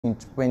in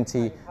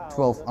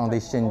 2012 on the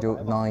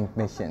Shenzhou-9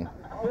 mission.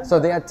 So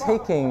they are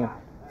taking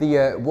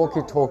the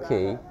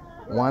walkie-talkie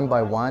one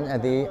by one,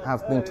 and they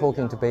have been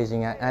talking to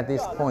Beijing. At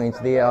this point,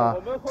 they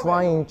are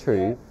trying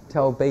to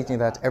tell Beijing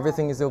that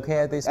everything is okay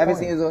at this point.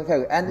 Everything is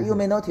okay. And you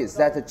may notice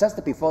that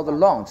just before the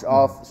launch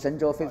of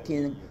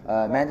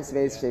Shenzhou-15 manned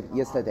spaceship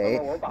yesterday,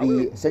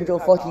 the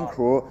Shenzhou-14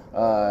 crew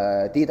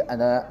did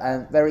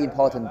a very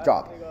important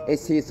job.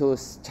 It is to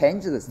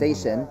change the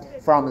station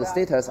from the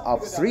status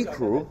of 3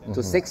 crew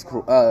to 6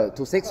 crew. The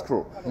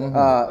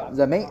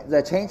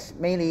change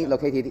mainly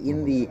located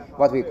in the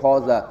what we call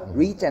the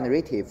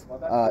regenerative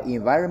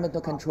environmental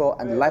control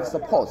and life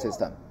support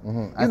system.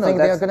 I think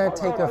they are going to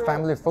take a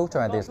family photo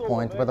at this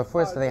point, but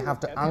first they have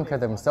to anchor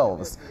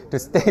themselves to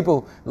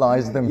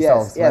stabilize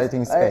themselves right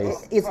in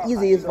space. It's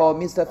easy for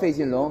Mr. Fei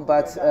Jinlong,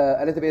 but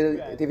a little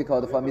bit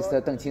difficult for Mr.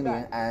 Deng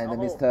Qinglin and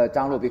Mr.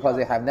 Zhang Lu because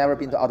they have never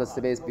been to outer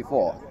space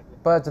before.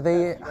 But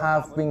they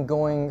have been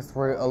going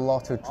through a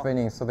lot of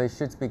training, so they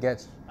should be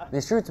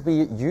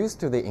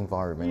used to the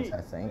environment, I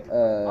think.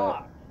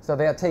 So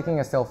they are taking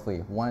a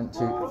selfie. 1, 2,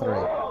 3.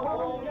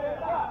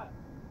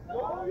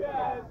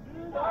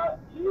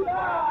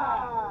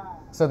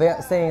 So they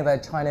are saying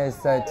that China's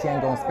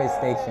Tiangong space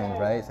station,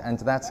 right? And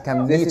that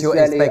can meet your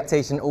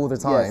expectation all the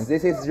time. Yes,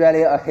 this is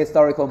really a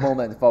historical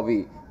moment for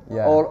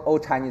all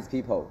Chinese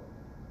people.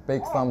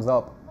 Big thumbs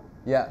up.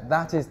 Yeah,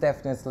 that is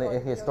definitely a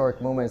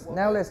historic moment.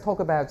 Now let's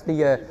talk about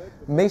the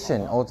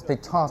mission or the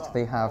task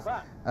they have.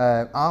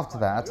 After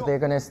that, they're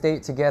going to stay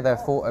together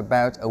for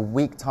about a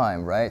week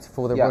time, right?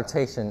 For the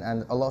rotation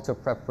and a lot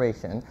of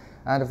preparation.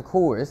 And of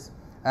course,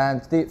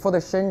 for the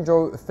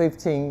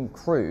Shenzhou-15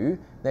 crew,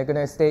 they're going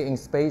to stay in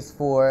space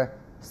for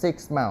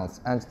 6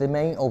 months. And the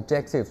main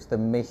objectives of the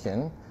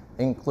mission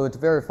include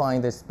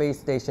verifying the space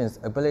station's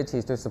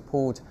abilities to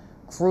support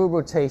crew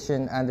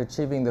rotation and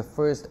achieving the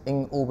first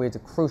in-orbit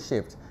cruise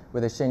ship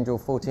with the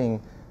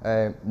Shenzhou-14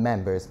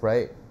 members,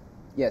 right?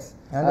 Yes.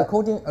 And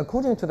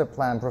according to the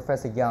plan,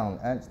 Professor Yang,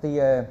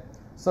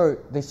 so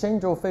the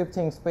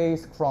Shenzhou-15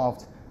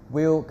 spacecraft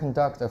will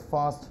conduct a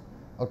fast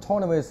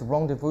autonomous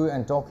rendezvous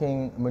and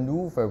docking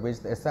maneuver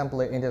with the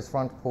assembly in its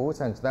front port,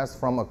 and that's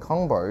from a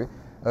combo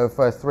of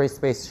 3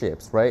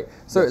 spaceships, right?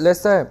 So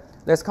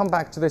let's come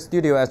back to the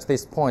studio at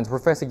this point,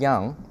 Professor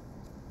Yang.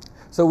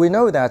 So we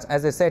know that,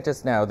 as I said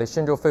just now, the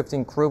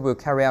Shenzhou-15 crew will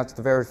carry out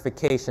the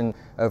verification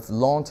of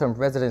long-term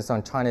residence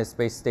on China's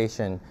space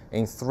station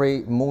in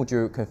 3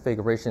 module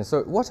configurations.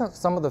 So what are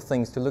some of the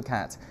things to look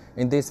at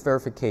in this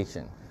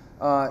verification?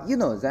 You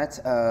know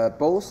that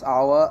both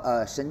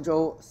our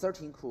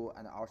Shenzhou-13 crew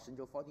and our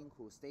Shenzhou-14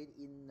 crew stayed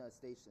in the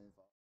station.